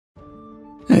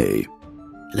Hey,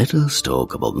 let us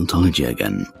talk about mythology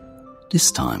again.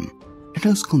 This time, let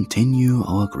us continue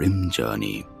our grim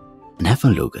journey and have a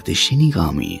look at the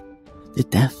Shinigami, the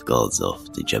death gods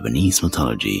of the Japanese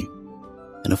mythology.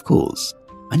 And of course,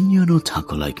 when you're an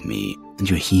otaku like me and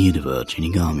you hear the word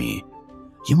Shinigami,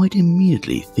 you might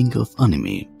immediately think of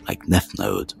anime like Death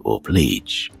Note or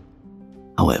Bleach.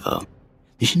 However,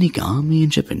 the Shinigami in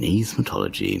Japanese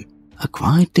mythology are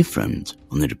quite different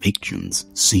from the depictions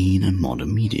seen in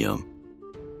modern media.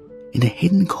 In the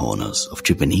hidden corners of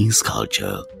Japanese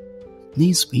culture,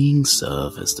 these beings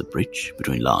serve as the bridge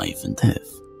between life and death.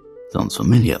 Sounds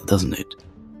familiar, doesn't it?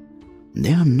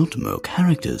 They are not mere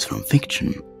characters from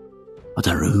fiction, but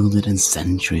are rooted in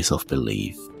centuries of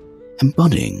belief,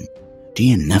 embodying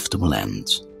the inevitable end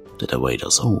that await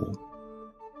us all.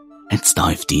 Let's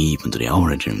dive deep into the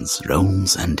origins,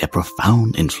 roles, and their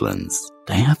profound influence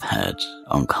they have had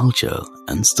on culture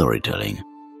and storytelling.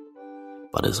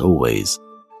 But as always,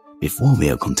 before we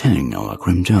are continuing our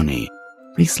grim journey,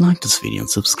 please like this video and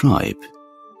subscribe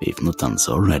if you've not done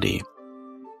so already.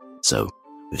 So,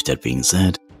 with that being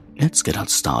said, let's get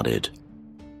started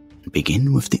and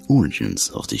begin with the origins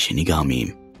of the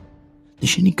Shinigami. The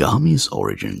Shinigami's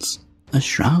origins are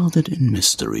shrouded in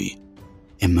mystery,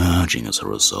 emerging as a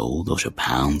result of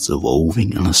Japan's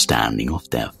evolving understanding of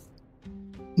death.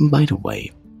 By the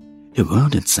way, the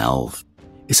word itself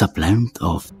is a blend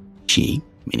of Shi,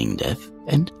 meaning death,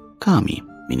 and Kami,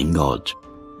 meaning God,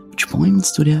 which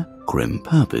points to their grim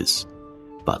purpose.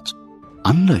 But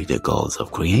unlike the gods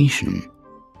of creation,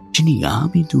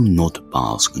 Shinigami do not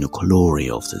bask in the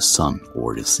glory of the sun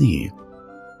or the sea.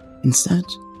 Instead,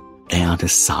 they are the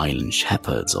silent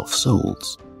shepherds of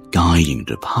souls, guiding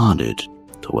the departed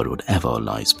toward whatever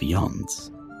lies beyond.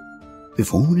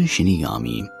 Before the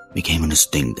Shinigami became a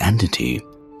distinct entity,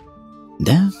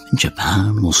 death in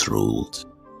Japan was ruled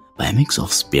by a mix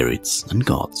of spirits and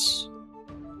gods.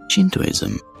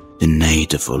 Shintoism, the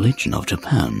native religion of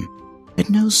Japan, had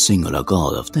no singular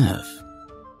god of death.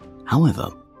 However,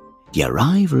 the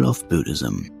arrival of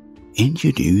Buddhism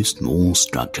introduced more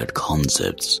structured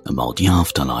concepts about the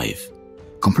afterlife,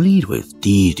 complete with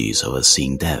deities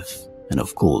overseeing death and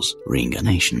of course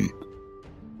reincarnation.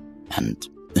 And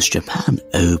as Japan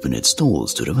opened its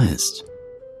doors to the West,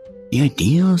 the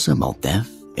ideas about death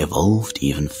evolved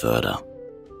even further.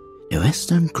 The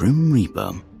Western Grim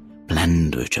Reaper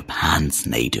blended with Japan's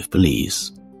native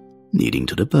beliefs, leading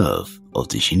to the birth of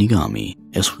the Shinigami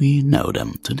as we know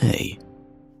them today.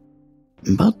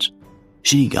 But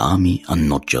Shinigami are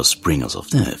not just bringers of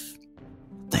death.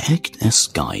 They act as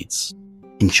guides,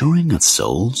 ensuring that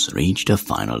souls reach their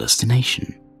final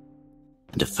destination.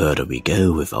 And the further we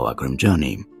go with our grim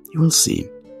journey, you will see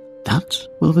that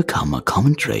will become a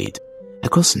common trait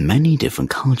across many different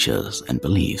cultures and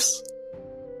beliefs.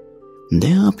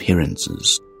 Their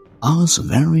appearances are as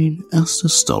varied as the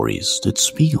stories that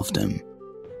speak of them.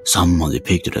 Some are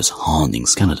depicted as haunting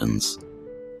skeletons,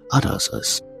 others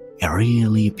as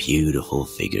eerily beautiful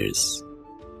figures.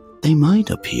 They might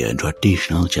appear in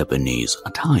traditional Japanese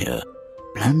attire,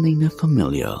 blending the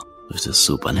familiar with the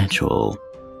supernatural.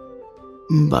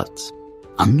 But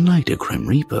unlike the Grim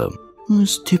Reaper, who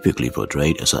is typically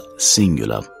portrayed as a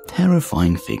singular,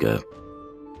 terrifying figure,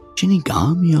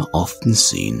 Shinigami are often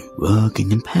seen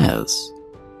working in pairs.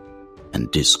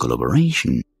 And this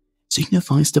collaboration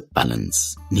signifies the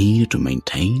balance needed to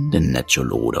maintain the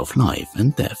natural order of life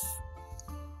and death.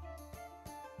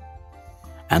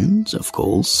 And, of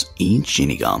course, each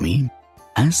Shinigami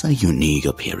has a unique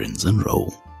appearance and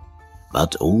role,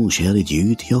 but all share the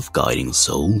duty of guiding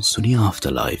souls to the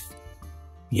afterlife,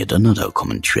 yet another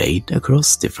common trait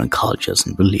across different cultures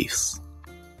and beliefs.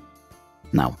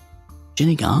 Now,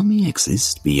 Shinigami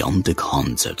exist beyond the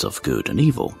concepts of good and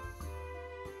evil.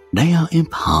 They are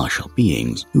impartial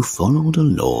beings who follow the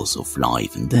laws of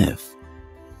life and death,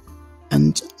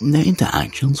 and their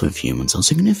interactions with humans are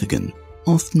significant,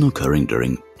 often occurring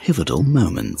during pivotal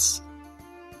moments.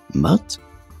 But,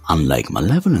 unlike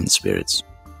malevolent spirits,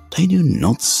 they do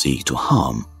not seek to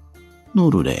harm,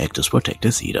 nor do they act as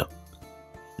protectors either.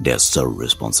 Their sole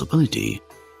responsibility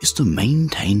is to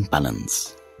maintain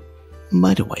balance.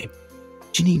 By the way,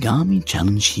 Shinigami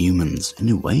challenge humans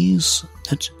in ways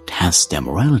that test their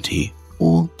morality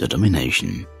or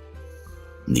determination.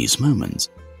 These moments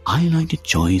highlight the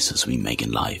choices we make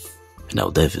in life, and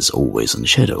how death is always in the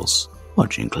shadows,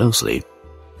 watching closely.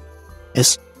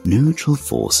 As neutral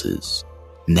forces,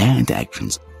 their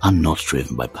interactions are not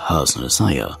driven by personal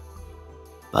desire,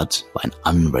 but by an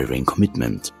unwavering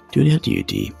commitment to their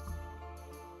duty.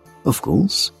 Of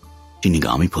course,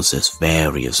 Shinigami possess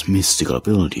various mystical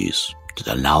abilities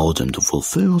that allow them to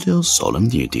fulfill their solemn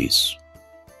duties.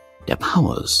 Their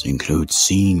powers include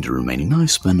seeing the remaining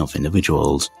lifespan of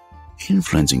individuals,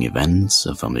 influencing events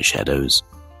from the shadows,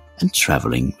 and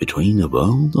traveling between the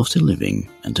world of the living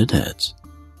and the dead.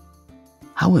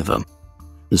 However,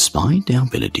 despite their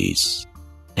abilities,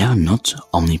 they are not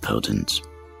omnipotent.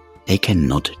 They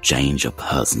cannot change a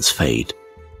person's fate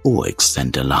or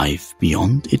extend their life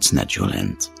beyond its natural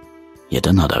end. Yet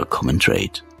another common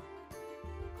trait.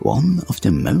 One of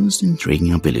their most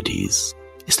intriguing abilities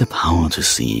is the power to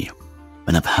see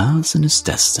when a person is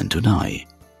destined to die.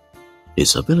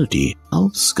 This ability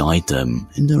helps guide them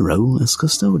in their role as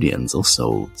custodians of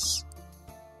souls.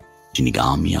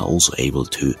 Shinigami are also able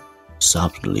to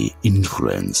subtly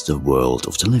influence the world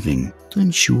of the living to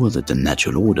ensure that the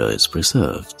natural order is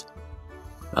preserved.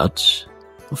 But,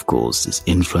 of course, this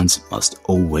influence must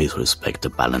always respect the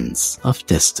balance of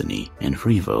destiny and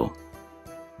free will.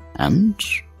 And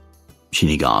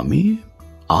Shinigami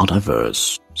are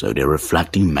diverse, so they're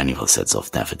reflecting many facets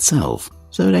of death itself,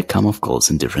 so they come of course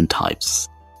in different types.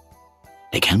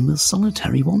 They can be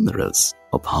solitary wanderers,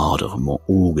 or part of a more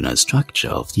organized structure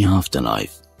of the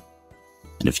afterlife.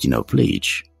 And if you know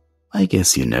Bleach, I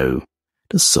guess you know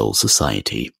the Soul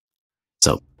Society.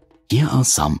 So, here are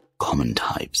some common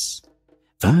types.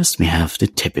 First we have the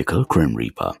typical Grim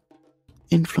Reaper,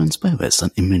 influenced by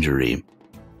Western imagery.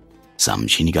 Some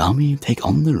Shinigami take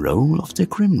on the role of the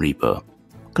Grim Reaper,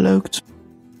 cloaked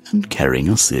and carrying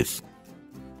a scythe.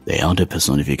 They are the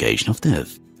personification of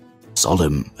death,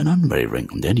 solemn and unwavering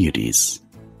on their duties.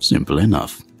 Simple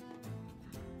enough.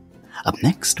 Up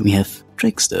next we have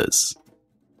Tricksters.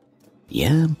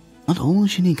 Yeah, not all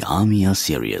Shinigami are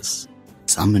serious.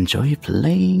 Some enjoy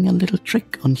playing a little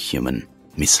trick on human,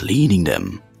 misleading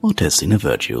them or testing their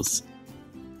virtues.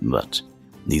 But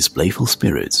these playful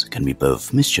spirits can be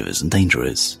both mischievous and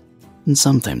dangerous, and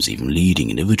sometimes even leading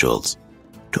individuals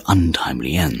to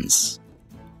untimely ends.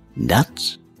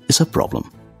 That is a problem.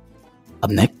 Up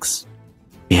next,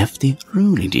 we have the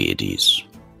ruling deities.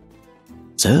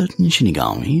 Certain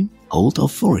Shinigami hold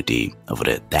authority over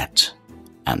the dead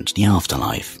and the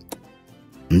afterlife.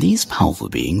 And these powerful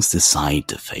beings decide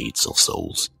the fates of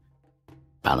souls,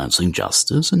 balancing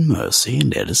justice and mercy in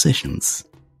their decisions.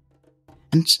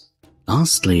 And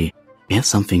lastly, we have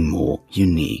something more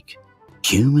unique,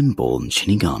 human-born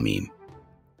Shinigami.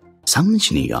 Some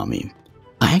Shinigami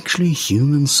are actually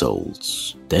human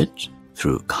souls that,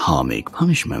 through karmic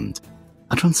punishment,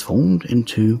 are transformed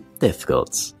into death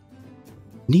gods.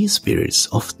 These spirits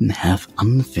often have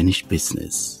unfinished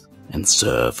business and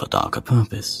serve a darker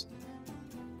purpose.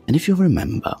 And if you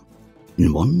remember,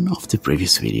 in one of the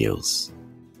previous videos,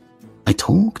 I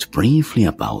talked briefly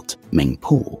about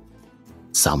Mengpo,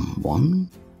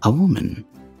 a woman,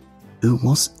 who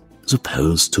was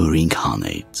supposed to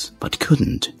reincarnate but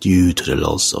couldn't due to the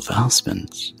loss of her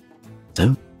husband.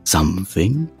 So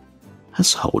something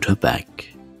has held her back.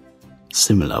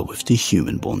 Similar with the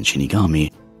human-born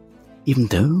Shinigami, even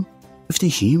though with the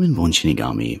human-born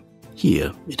Shinigami,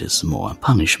 here it is more a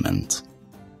punishment.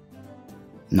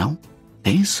 Now,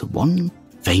 there is one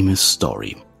famous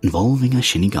story involving a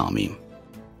Shinigami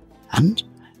and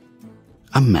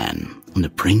a man on the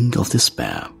brink of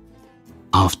despair.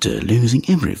 After losing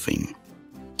everything,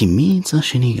 he meets a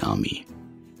Shinigami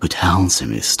who tells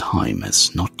him his time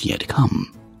has not yet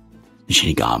come. The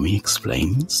Shinigami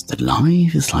explains that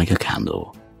life is like a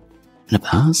candle, and a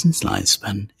person's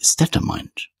lifespan is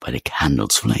determined by the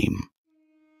candle's flame.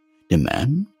 The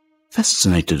man,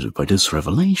 fascinated by this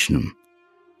revelation,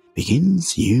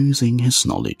 begins using his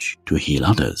knowledge to heal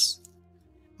others,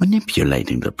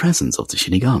 manipulating the presence of the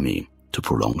Shinigami to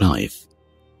prolong life.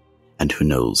 And who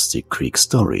knows the Greek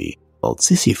story about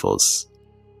Sisyphus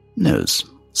knows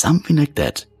something like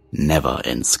that never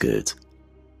ends good.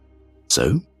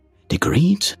 So, the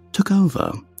greed took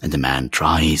over and the man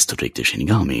tries to trick the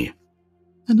Shinigami.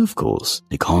 And of course,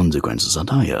 the consequences are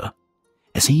dire,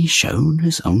 as he is shown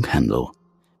his own candle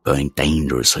burning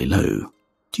dangerously low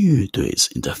due to his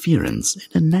interference in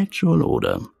the natural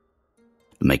order.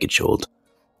 To make it short,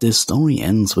 the story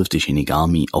ends with the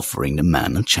Shinigami offering the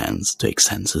man a chance to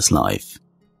extend his life,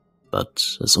 but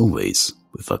as always,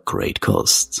 with a great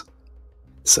cost.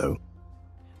 So,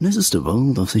 this is the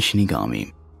world of the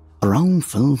Shinigami, a realm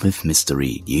filled with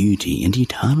mystery, duty, and the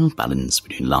eternal balance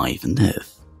between life and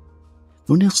death.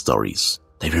 Through their stories,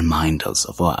 they remind us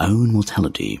of our own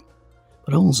mortality,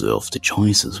 but also of the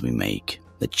choices we make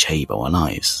that shape our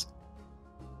lives.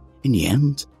 In the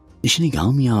end, the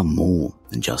Shinigami are more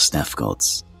than just death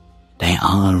gods. They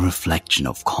are a reflection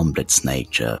of complex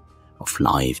nature, of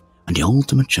life, and the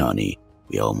ultimate journey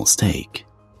we all must take.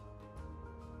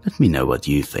 Let me know what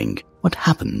you think, what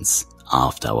happens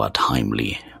after our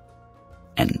timely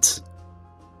ends.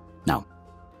 Now,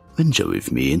 venture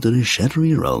with me into the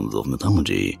shadowy realms of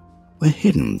mythology, where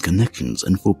hidden connections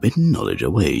and forbidden knowledge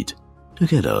await.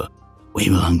 Together, we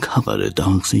will uncover the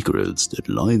dark secrets that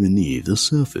lie beneath the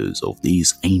surface of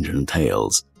these ancient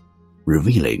tales,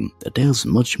 revealing that there's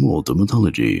much more to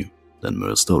mythology than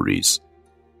mere stories.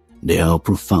 There are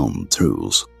profound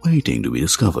truths waiting to be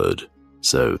discovered,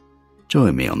 so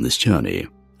join me on this journey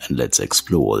and let's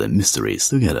explore the mysteries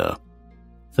together.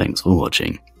 Thanks for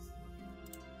watching.